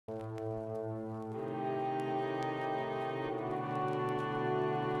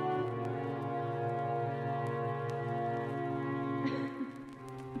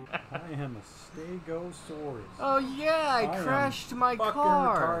I am a Stegosaurus. Oh yeah, I crashed my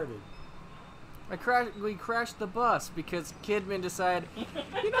car. Retarded. We crashed the bus because Kidman decided,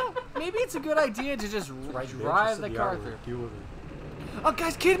 you know, maybe it's a good idea to just drive the car through. Deal with it. Oh,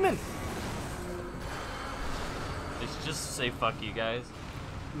 guys, Kidman! They should just say fuck you guys.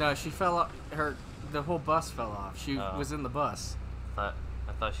 No, she fell off. The whole bus fell off. She Oh. was in the bus. I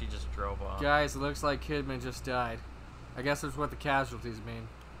thought she just drove off. Guys, it looks like Kidman just died. I guess that's what the casualties mean.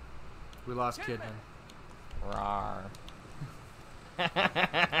 We lost Kidman. Rawr.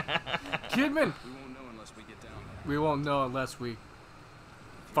 Kidman! We won't know unless we get down there. We won't know unless we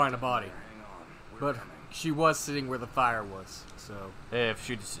find a body. Hang on. But she was sitting where the fire was, so... If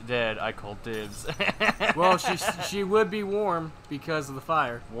she's dead, I call dibs. Well, she would be warm because of the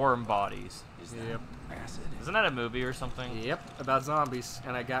fire. Warm bodies. Yep. Acid. Isn't that a movie or something? Yep, about zombies.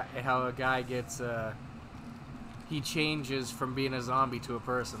 And how a guy gets, he changes from being a zombie to a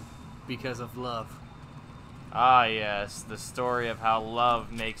person because of love. Ah, yes. The story of how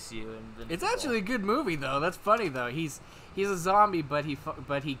love makes you invincible. It's actually a good movie, though. That's funny, though. He's a zombie, but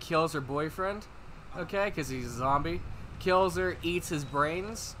he kills her boyfriend, okay? Because he's a zombie. Kills her, eats his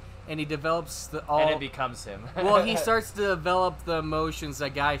brains, and he develops and it becomes him. Well, he starts to develop the emotions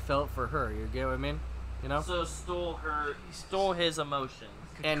that guy felt for her. You get what I mean? You know? So stole his emotions.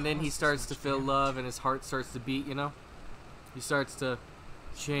 And then he starts to feel love, and his heart starts to beat. You know? He starts to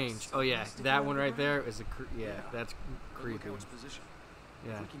change. Oh yeah, that one right there is that's creepy.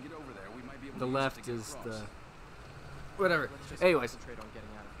 Yeah. The left is the whatever. Anyways,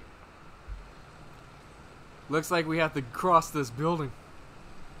 looks like we have to cross this building.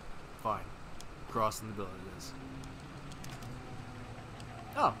 Fine, crossing the building it is.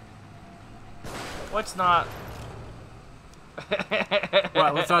 Oh, What's not?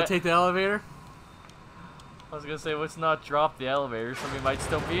 what? Let's not take the elevator. I was gonna say, let's not drop the elevator. Somebody might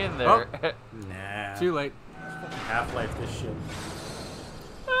still be in there. Oh. Nah. Too late. Half-Life this shit.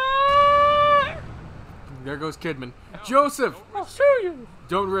 There goes Kidman. Joseph, I'll show you.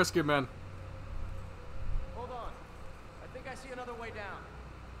 don't risk it, man. Hold on. I think I see another way down.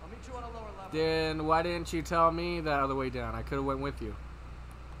 I'll meet you on a lower level. Then why didn't you tell me that other way down? I could have went with you.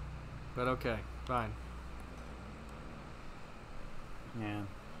 But okay, fine. Yeah.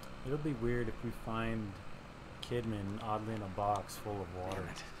 It'll be weird if we find Kidman oddly in a box full of water.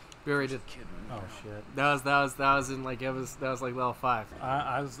 We already did. Oh shit. That was in like that was like level 5.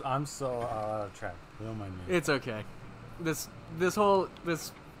 I'm so out of track. Don't mind me. It's okay. This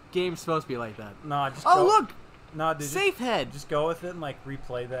game's supposed to be like that. No, just Oh go, look, no, dude, safe head. Just go with it and like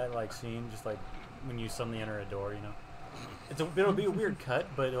replay that like scene, just like when you suddenly enter a door. You know, it'll be a weird cut,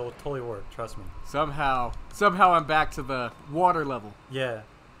 but it'll totally work. Trust me. Somehow I'm back to the water level, Yeah.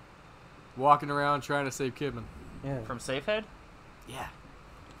 walking around trying to save Kidman. Yeah. From Safehead? Yeah.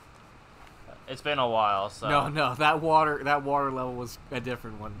 It's been a while, so. No, that water level was a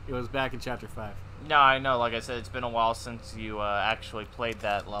different one. It was back in chapter 5. No, I know. Like I said, it's been a while since you actually played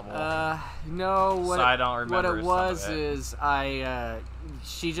that level. No. What So I don't remember What it some was of it. is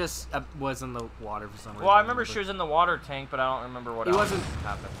she just was in the water for some reason. Well, I remember she was in the water tank, but I don't remember what It else wasn't-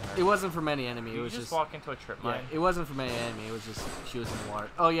 happened there. It wasn't from any enemy. Did It was you just walk into a trip yeah, mine? it wasn't from any enemy. It was just she was in the water.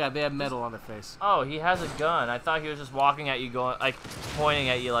 Oh yeah, they had metal on their face. Oh, he has a gun. I thought he was just walking at you, going like pointing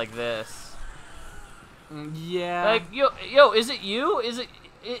at you like this. Yeah. Like yo, is it you?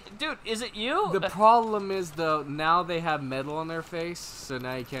 Dude, is it you? The problem is though, now they have metal on their face, so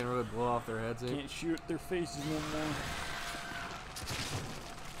now you can't really blow off their heads. Can't shoot their faces no more.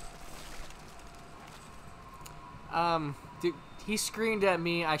 Dude, he screamed at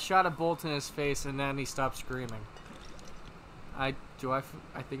me. I shot a bolt in his face, and then he stopped screaming. I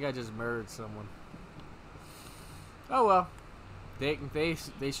think I just murdered someone. Oh well,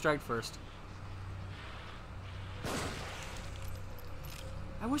 they strike first.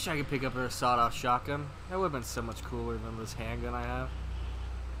 I wish I could pick up a sawed-off shotgun. That would have been so much cooler than this handgun I have.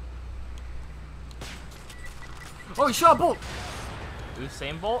 Oh, he shot a bolt!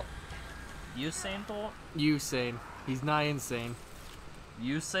 Usain Bolt? Usain Bolt? Usain. He's not insane.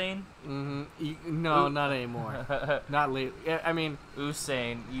 Usain? No, not anymore. Not late. I mean...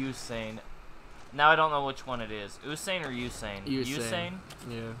 Usain. Now I don't know which one it is. Usain or Usain? Usain.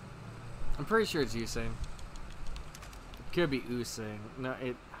 Yeah. I'm pretty sure it's Usain. Could be Usain. No,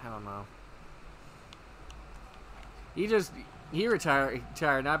 I don't know. He retired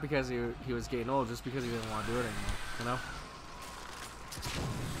not because he was getting old, just because he didn't want to do it anymore. You know.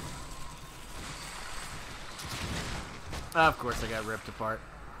 Of course, I got ripped apart.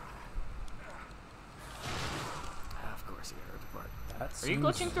 Of course. course he got ripped apart. That Are you seems-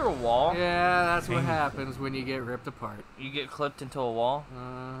 glitching through a wall? Yeah, that's what Painful. happens when you get ripped apart. You get clipped into a wall?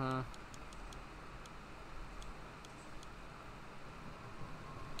 Uh-huh.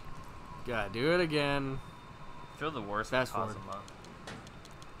 Gotta do it again. I feel the worst Fast with forward. Kazuma.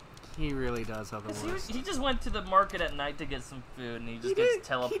 He really does have the 'Cause worst. he just went to the market at night to get some food, and he just He gets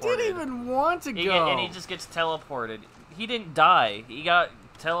teleported. He didn't even want to go. And he just gets teleported. He didn't die. He got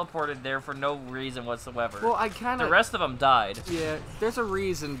teleported there for no reason whatsoever. Well, I kind the of. rest of them died. Yeah, there's a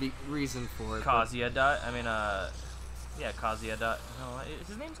reason for it. but- Kazuya died. I mean, yeah, Kazuya died. No,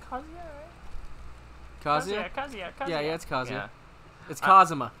 his name's Kazuya, right? Kazuya? Kazuya. Yeah, it's Kazuya. Yeah. It's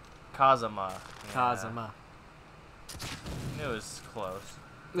Kazuma. Kazuma. Yeah. Kazuma. It was close.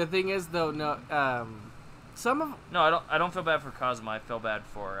 The thing is, though, no, some of. No, I don't feel bad for Kazuma. I feel bad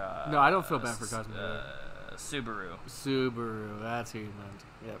for. No, I don't feel bad for Kazuma. Subaru. Subaru, that's who you meant.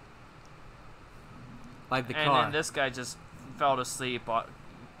 Yep. Like the And car. then this guy just fell asleep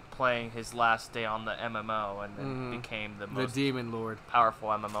playing his last day on the MMO, and then became the the most Demon Lord. powerful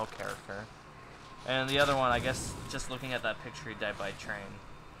MMO character. And the other one, I guess, just looking at that picture, he died by train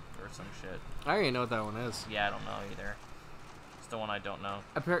or some shit. I don't even know what that one is. Yeah, I don't know either. It's the one I don't know.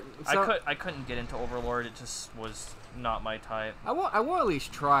 I couldn't get into Overlord. It just was not my type. I want at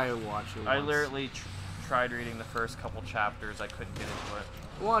least try to watch it. I once. literally tried reading the first couple chapters. I couldn't get into it.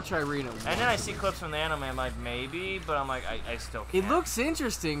 I want to try reading it. And then I see clips from the anime. I'm like, maybe, but I'm like, I still can't. It looks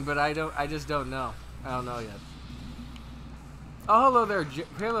interesting, but I just don't know. I don't know yet. Oh,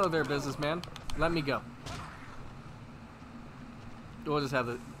 hello there, businessman. Let me go. We'll just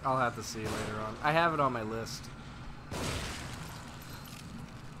I'll have to see later on. I have it on my list.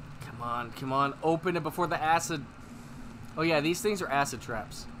 Come on, open it before the acid. Oh yeah, these things are acid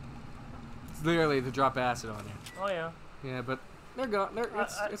traps. It's literally to drop acid on you. Oh yeah. Yeah, but they're gone.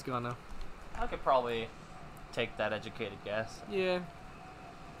 It's gone now. I could probably take that educated guess. Yeah.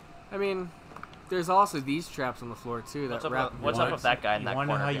 I mean, there's also these traps on the floor too that What's up with that guy in that wanna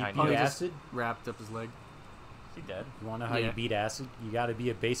know corner how you behind beat you? he just acid? wrapped up his leg. Is he dead? You want to know how Yeah. you beat acid? You got to be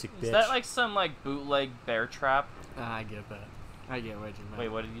a basic bitch. Is that like some bootleg bear trap? I get that. I get what you meant. Wait,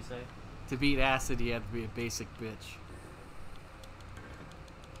 what did you say? To beat acid, you have to be a basic bitch.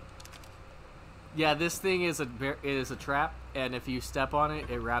 Yeah, this thing is a trap, and if you step on it,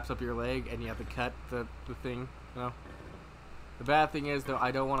 it wraps up your leg, and you have to cut the thing. You know. The bad thing is, though,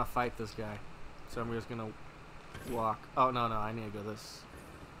 I don't want to fight this guy, so I'm just gonna walk. Oh no, I need to go this.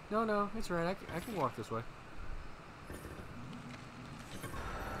 No, it's right. I can walk this way.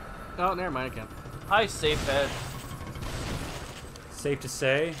 Oh, never mind. I can't. Hi, safe head. Safe to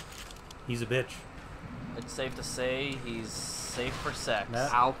say, he's a bitch. It's safe to say he's safe for sex.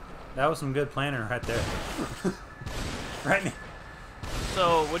 Ow. That was some good planning right there. Right now.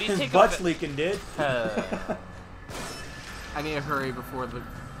 So, what do you His take? butt's leaking, dude. I need to hurry before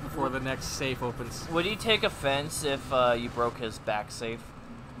the next safe opens. Would he take offense if you broke his back safe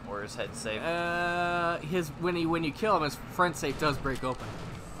or his head safe? When you kill him, his front safe does break open.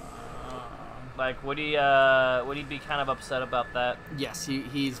 Like, would he be kind of upset about that? Yes,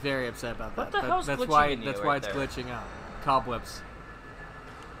 he's very upset about that. What the hell's that's glitching why in you that's right why it's there? glitching out. Cobwebs.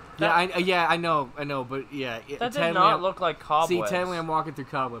 That- I know, but yeah. That did not look like cobwebs. See, technically, I'm walking through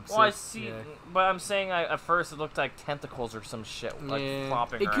cobwebs. Well, so, I see, yeah. but I'm saying at first it looked like tentacles or some shit, like Yeah.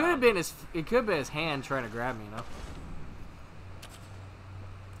 flopping It could have around. been his hand trying to grab me, you know.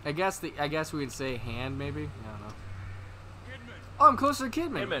 I guess we would say hand, maybe. I don't know. Oh, I'm closer to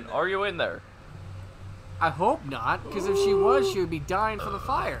Kidman. Kidman, are you in there? I hope not, because if she was, she would be dying for the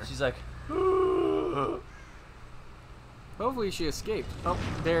fire. She's like, Hopefully she escaped. Oh,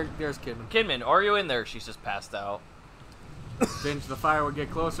 there's Kidman. Kidman, are you in there? She's just passed out. Then the fire would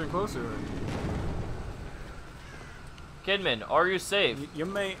get closer and closer. Kidman, are you safe?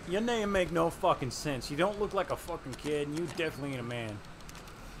 Your name make no fucking sense. You don't look like a fucking kid, and you definitely ain't a man.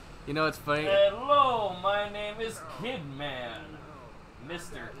 You know, it's funny. Hello, my name is Kidman.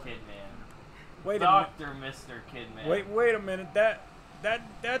 Mr. Kidman. Wait a minute. Dr. Mr. Kidman. Wait a minute. That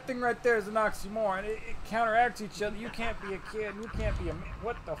thing right there is an oxymoron. It counteracts each other. You can't be a kid. You can't be a man.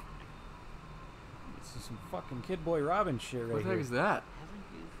 What the? This is some fucking Kid Boy Robin shit right What the heck here. is that?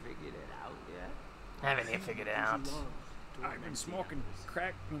 Haven't you figured it out? I've been smoking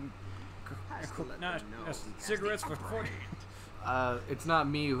crack and cigarettes for 40. It's not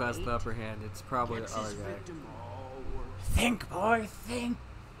me who has the upper hand. It's probably the other guy. Think, boy, think.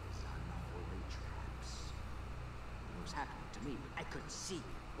 It was happening to me. I could see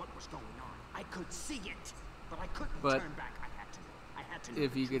what was going on. I could see it, but I couldn't But turn back. I had to know.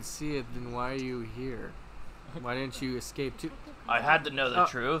 if you could see it, then why are you here? Why didn't you escape too? I had to know the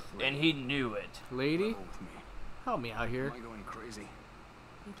truth, and he knew it. Lady? Help me out here. Am I going crazy?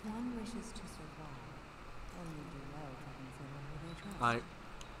 If one wishes to survive, only do well to consider who they trust.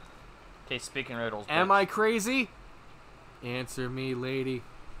 Okay, speaking riddles. Am bitch. I crazy? Answer me, lady.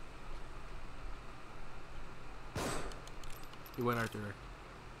 You went Arthur.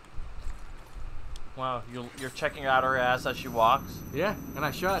 Wow, you're checking out her ass as she walks. Yeah, and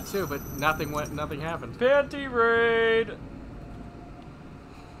I shot too, but nothing happened. Panty raid.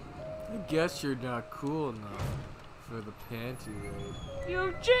 I guess you're not cool enough for the panty raid.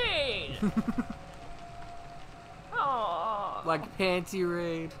 Eugene. Aww. Like panty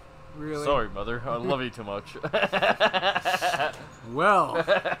raid? Really? Sorry, mother. I love you too much. Well,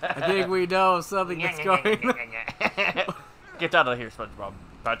 I think we know something that's going on. Get out of here, SpongeBob.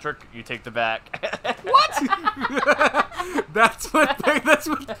 Patrick, you take the back. What? That's what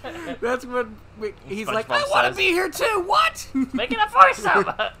he's like, I want to be here too. What? Making a voice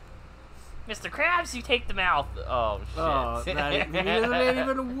up. Mr. Krabs, you take the mouth. Oh, shit. Oh, that made it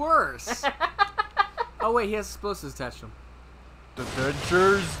even worse. Oh, wait, he has explosives attached to him. The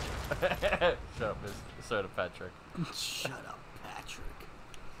dentures. Shut up, Soda Patrick. Shut up, Patrick.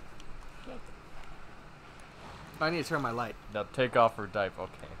 I need to turn my light. Now take off her diaper.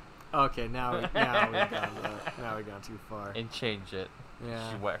 Okay. Okay, now we gone too far. And change it.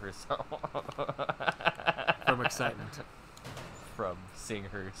 Yeah. She wet herself. From excitement. From seeing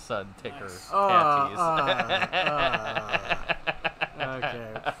her son take her panties.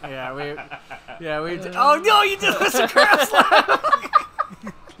 Okay. Yeah, we. Oh no, you did Mr. Krabs laugh.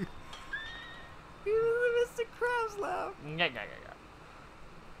 You did Mr. Krabs laugh.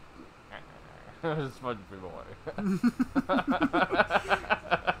 SpongeBob.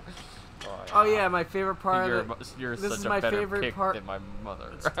 Oh yeah, my favorite part of it. You're this such is a my better favorite pick part. than my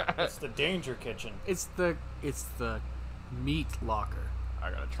mother. It's the danger kitchen. It's the meat locker.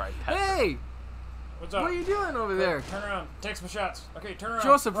 I gotta try Patrick. Hey, What's up? what are you doing over there? Turn around. Take some shots. Okay, turn around.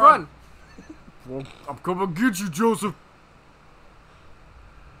 Joseph, run! Well, I'm coming to get you, Joseph.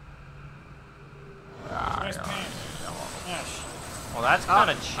 Nice pan. Ash. Well, that's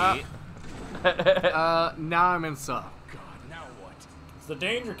kind of cheat. Now I'm in Saw. God, now what? It's the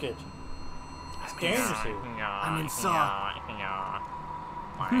danger kitchen. It's dangerous here. I'm in Saw.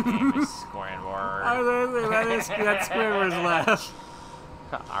 My name is Squidward. That's Squidward's laugh.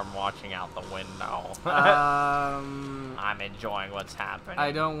 I'm watching out the window. I'm enjoying what's happening.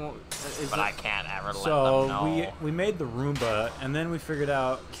 I don't. But I can't ever let them So know. we made the Roomba, and then we figured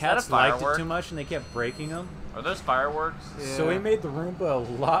out cats a liked it firework? too much, and they kept breaking them. Are those fireworks? Yeah. So we made the Roomba a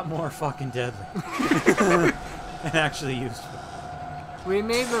lot more fucking deadly, and actually useful. We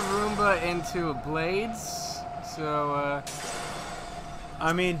made the Roomba into blades, so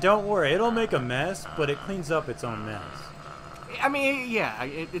I mean, don't worry, it'll make a mess, but it cleans up its own mess I mean, yeah,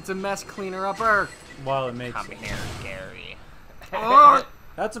 it's a mess cleaner upper. while it makes Come it. here, Gary. Oh,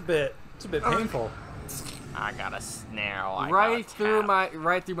 It's a bit painful. I got a snail. right through my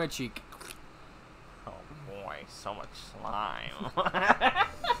cheek. Oh boy, so much slime.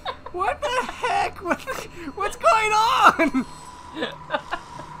 What the heck? What's going on?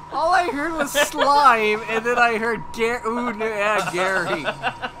 All I heard was slime, and then I heard Gary.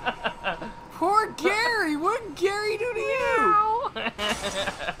 Poor Gary. What did Gary do to you?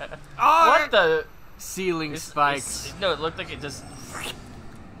 Oh, What the? ceiling spikes. No, it looked like it just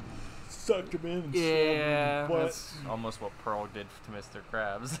Sucked him in. Yeah, that's almost what Pearl did to Mr.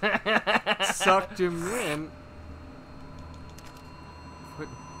 Krabs. sucked him in.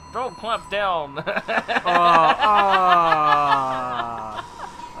 Don't clamp down.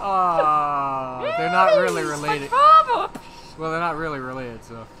 They're not really related. Well, they're not really related,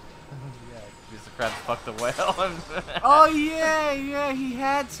 so. Mr. Krabs fucked the whale. Oh yeah, he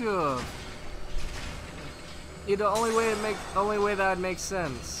had to. The only way that would make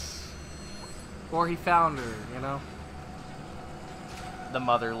sense. Or he found her, you know. The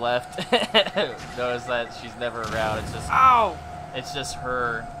mother left. Notice that she's never around. It's just It's just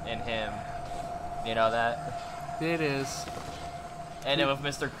her and him. You know that? It is. And then with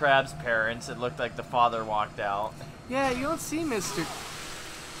Mr. Krabs' parents, it looked like the father walked out. Yeah, you don't see Mr.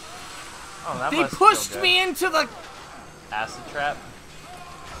 Oh, that They must feel pushed good. me into the. Acid trap.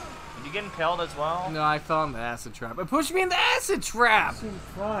 Did you get impaled as well? No, I fell in the acid trap. It pushed me in the acid trap. Seems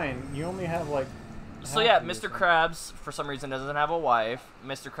fine. You only have like. So yeah, Mr. Krabs for some reason doesn't have a wife.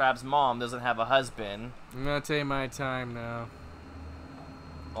 Mr. Krabs' mom doesn't have a husband. I'm gonna take my time now.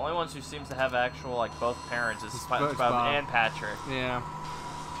 The only ones who seems to have actual like both parents is SpongeBob SpongeBob. and Patrick. Yeah.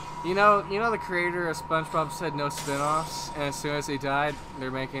 You know the creator of SpongeBob said no spin-offs, and as soon as he died, they're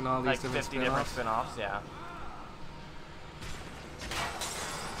making all these Like different 50 spin-offs. different spin-offs, yeah.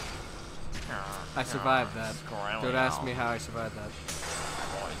 I survived that. Scrolling Don't ask out. me how I survived that.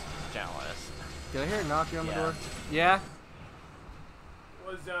 I'm always jealous. Did I hear a knocking on the Yeah. door? Yeah?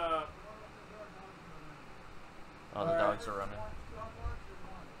 Was Oh, the dogs are running.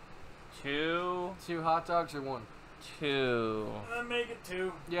 Two hot dogs or one? Two. make it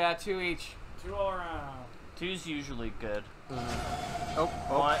 2. Yeah, 2 each. 2 all around. Two's usually good. Oh,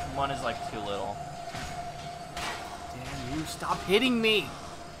 One is like too little. Damn you, stop hitting me!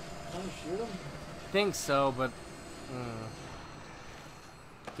 Can you shoot him? Think so, but...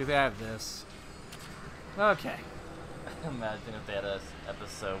 Do they have this? Okay. Imagine if they had an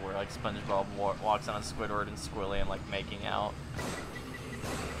episode where like SpongeBob walks on Squidward and Squilly and like making out.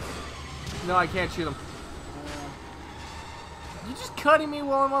 No, I can't shoot him. You just cutting me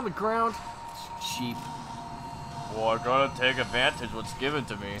while I'm on the ground? Cheap. Well, I gotta take advantage of what's given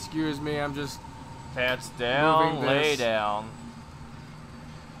to me. Excuse me, I'm just... Pants down, Moving lay this. down.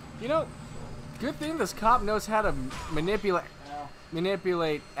 You know, good thing this cop knows how to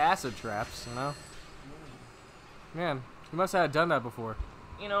manipulate acid traps, you know? Man, he must have done that before.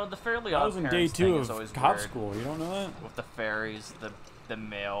 You know, the Fairly That Odd was in day Parents 2 thing is of always cop weird. school. You don't know that? With the fairies, the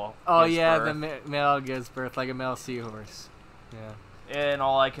male. Oh gives yeah, birth. the male gives birth like a male seahorse. Yeah. And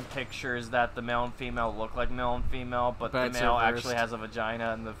all I can picture is that the male and female look like male and female, but the it's male reversed. actually has a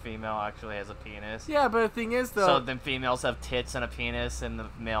vagina and the female actually has a penis. Yeah, but the thing is though... So then females have tits and a penis, and the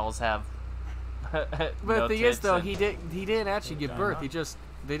males have. But no the thing is tits though, and- he didn't actually give birth.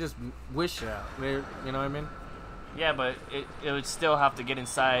 They just wish it out. You know what I mean? Yeah, but it would still have to get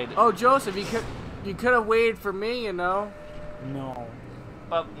inside. Oh, Joseph, you could have waited for me, you know. No.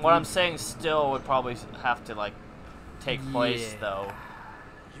 But what I'm saying still would probably have to like take place Yeah. though,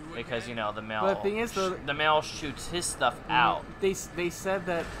 because you know the male. But the thing is, though- the male shoots his stuff out, They said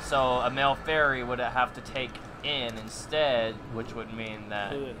that. so a male fairy would have to take in instead, which would mean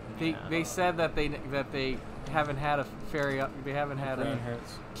that. They said that they haven't had a fairy. They haven't had Brain a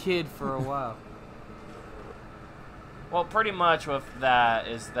hurts. kid for a while. Well, pretty much with that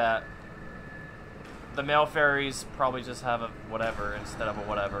is that the male fairies probably just have a whatever instead of a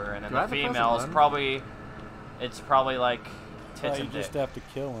whatever, and then Do I the have to press a females button? it's probably like tits You and just dick. have to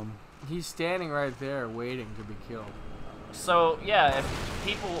kill him. He's standing right there waiting to be killed. So yeah, if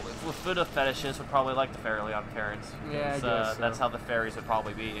people with Buddha fetishes would probably like the Fairly Odd Parents. Yeah, I because, guess so. That's how the fairies would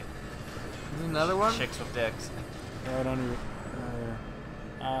probably be. There's another one. Chicks with dicks. Right under your...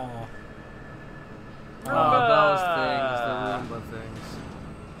 Oh, those things, the Roomba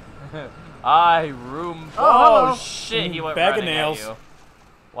things. Room. Oh, Oh shit! He went Bag of running nails. at you.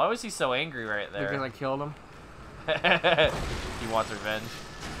 Why was he so angry right Because there? I killed him. He wants revenge.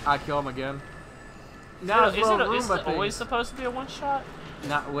 I kill him again. Is Now it always supposed to be a one shot?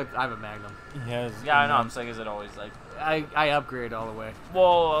 Not with. I have a Magnum. He has... Yeah, I know. I'm saying, is it always like? I upgrade all the way.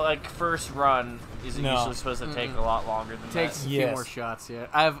 Well, like first run is No. usually supposed to take a lot longer than Takes that. a few Yes. more shots. Yeah,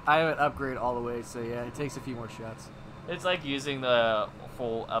 I have an upgrade all the way. So yeah, it takes a few more shots. It's like using the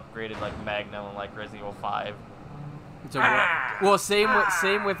full upgraded like Magnum in like Resident Evil 5. It's well,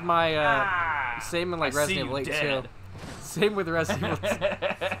 same with my same in like I see Resident Evil you 8 dead. too. Same with Resident Evil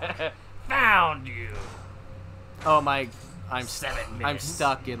 2. Found you. Oh I'm 7 I'm minutes.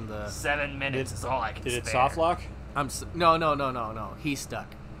 stuck in the. 7 minutes is all I can Did it spare. soft lock? No. He's stuck.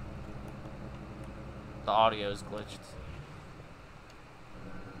 The audio's glitched.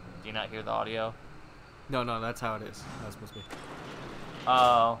 Do you not hear the audio? No, that's how it is. That's supposed to be.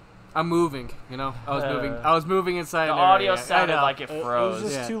 Oh. I'm moving. You know, I was moving inside. The an area. audio I sounded know. like it It froze.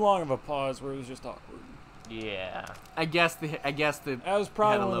 was just Yeah. too long of a pause where it was just awkward. Yeah. I guess the. That was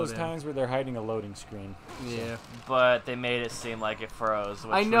probably Had a one of those load in. times where they're hiding a loading screen. Yeah. But they made it seem like it froze,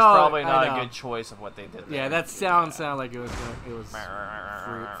 which I was know, probably I not know. a good choice of what they did. Yeah, there. that sounded like it was frozen.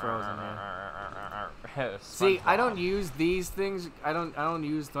 Yeah. See, I don't use these things. I don't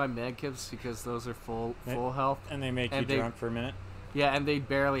use my med kits because those are full health. And they make And you they- drunk for a minute. Yeah, and they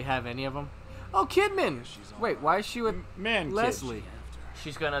barely have any of them. Oh, Kidman! Wait, why is she with Man, kid. Leslie?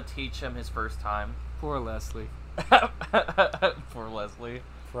 She's gonna teach him his first time. Poor Leslie. Poor Leslie.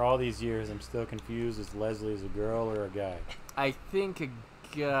 For all these years, I'm still confused. Is Leslie is a girl or a guy? I think a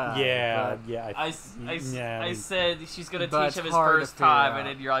guy. Yeah, but- yeah. I said she's gonna But teach it's him his hard to first figure time, out. and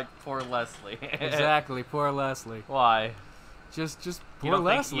then you're like, poor Leslie. Exactly, poor Leslie. Why? Just You poor don't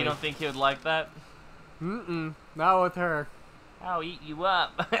Leslie. think you don't think he would like that? Not with her. I'll eat you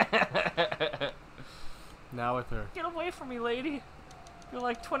up. Not with her. Get away from me, lady. You're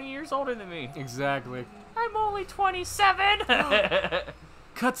like 20 years older than me. Exactly. I'm only 27.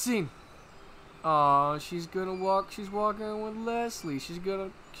 Cutscene. Aw, she's gonna walk. She's walking with Leslie. She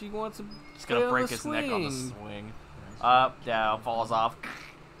wants to. Just gonna play break on the his neck on the swing. swing. Up, down, falls off.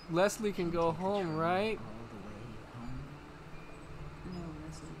 Leslie can go home, right? No,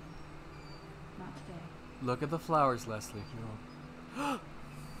 Leslie. Not today. Look at the flowers, Leslie.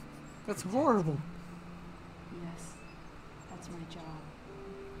 That's horrible. Yes. That's my job.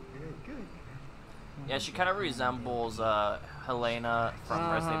 Yeah, she kind of resembles Helena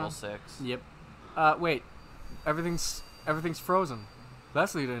from Resident Evil 6. Yep. Wait. Everything's frozen.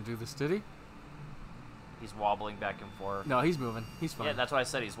 Leslie didn't do this, did he? He's wobbling back and forth. No, he's moving. He's fine. Yeah, that's what I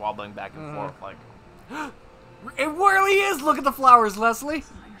said. He's wobbling back and forth. Like, it really is! Look at the flowers, Leslie! It's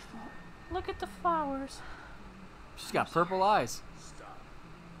not your fault. look at the flowers. She's got purple eyes.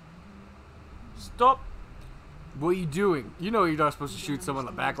 Stop. What are you doing? You know you're not supposed to shoot someone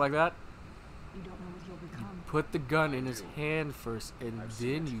in the back like that. You don't know what you'll become. Put the gun in his hand first, and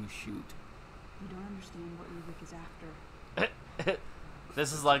then you shoot. You don't understand what Rubik is after.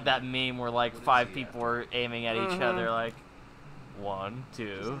 This is like that meme where like 5 people are aiming at each other, like 1,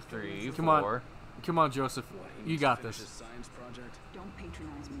 2, 3, Come 4. on. Come on, Joseph. You got this. Science project? Don't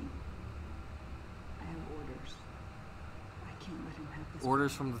patronize me. I have orders. I can't let him have this.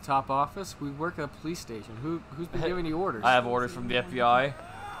 Orders from the top office? We work at a police station. Who's been giving you orders? I have orders from the FBI.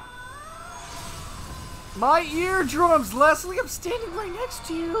 My eardrums, Leslie! I'm standing right next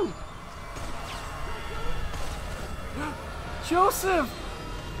to you! Joseph!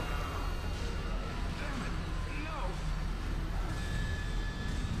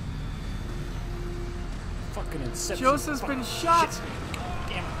 Fucking Inception. Joseph's been shot!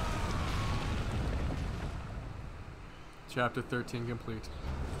 Damn it. Chapter 13 complete.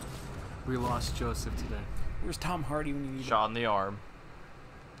 We lost Joseph today. Where's Tom Hardy when you need him? Shot in the arm.